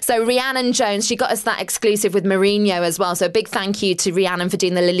correspondents. So Rhiannon Jones, she got us that exclusive with Mourinho as well. So a big thank you to Rhiannon for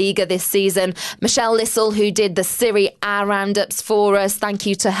doing the La Liga this season. Michelle Lissel, who did the Serie A roundups for us. Thank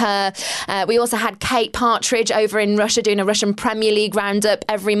you to her. We also had Kate Partridge over in Russia doing a Russian Premier League roundup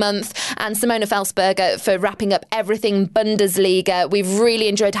every month. And Simona Felsberger for wrapping up everything Bundesliga. We've really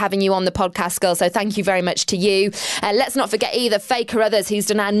enjoyed having you on the podcast, girl, so thank you very much to you. Let's not forget either Faye Carruthers, who's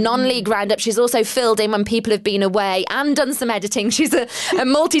done our non-league roundup. She's also filled in when people have been away and done some editing. She's a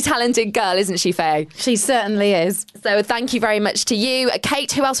multi-talented girl, isn't she, Faye? She certainly is. So thank you very much to you.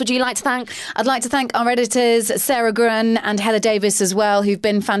 Kate, who else would you like to thank? I'd like to thank our editors, Sarah Grun and Heather Davis as well, who've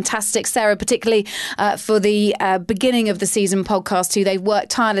been fantastic. Sarah, particularly for the beginning of the season podcast, who they've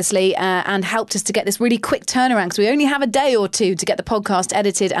worked tirelessly and helped us to get this really quick turnaround, because we only have a day or two to get the podcast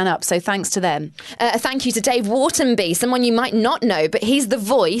edited and up. So thanks to them. Thank you to Dave Whartonby, someone you might not know, but he's the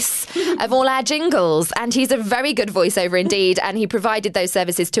voice of all our jingles, and he's a very good voiceover indeed, and he provided those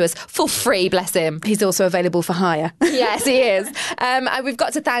services to us for free, bless him. He's also available for hire. Yes, he is. We've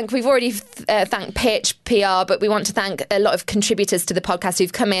got to thank, we've already thanked Pitch PR, but we want to thank a lot of contributors to the podcast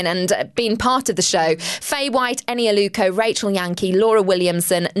who've come in and been part of the show. Faye White, Eni Aluko, Rachel Yankee, Laura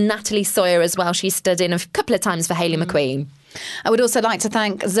Williamson, Natalie Sawyer as well. She stood in a couple of times for Hayley McQueen. I would also like to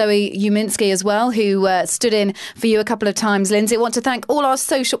thank Zoe Uminski as well, who stood in for you a couple of times, Lindsay. I want to thank all our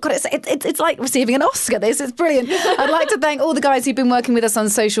social... God, it's like receiving an Oscar, this. It's brilliant. I'd like to thank all the guys who've been working with us on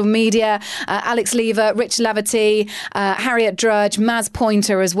social media. Alex Lever, Rich Laverty, Harriet Drudge, Maz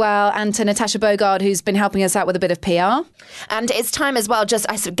Pointer as well, and to Natasha Bogard, who's been helping us out with a bit of PR. And it's time as well, just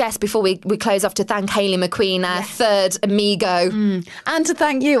I guess before we close off, to thank Hayley McQueen, our third amigo. And to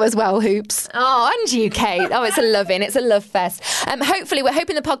thank you as well, Hoops. Oh, and you, Kate. Oh, it's a love-in. It's a love fest. Hopefully, we're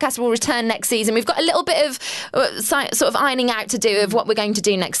hoping the podcast will return next season. We've got a little bit of sort of ironing out to do of what we're going to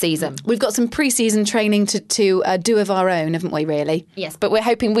do next season. We've got some pre-season training to do of our own, haven't we, really? Yes, but we're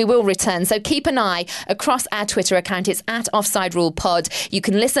hoping we will return. So keep an eye across our Twitter account. It's at Offside Rule Pod. You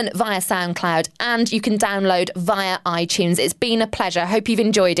can listen via SoundCloud and you can download via iTunes. It's been a pleasure. I hope you've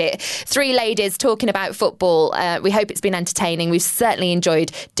enjoyed it. Three ladies talking about football. We hope it's been entertaining. We've certainly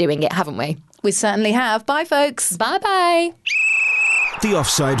enjoyed doing it, haven't we? We certainly have. Bye, folks. Bye-bye. The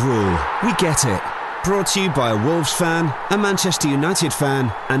Offside Rule. We get it. Brought to you by a Wolves fan, a Manchester United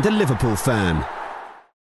fan and a Liverpool fan.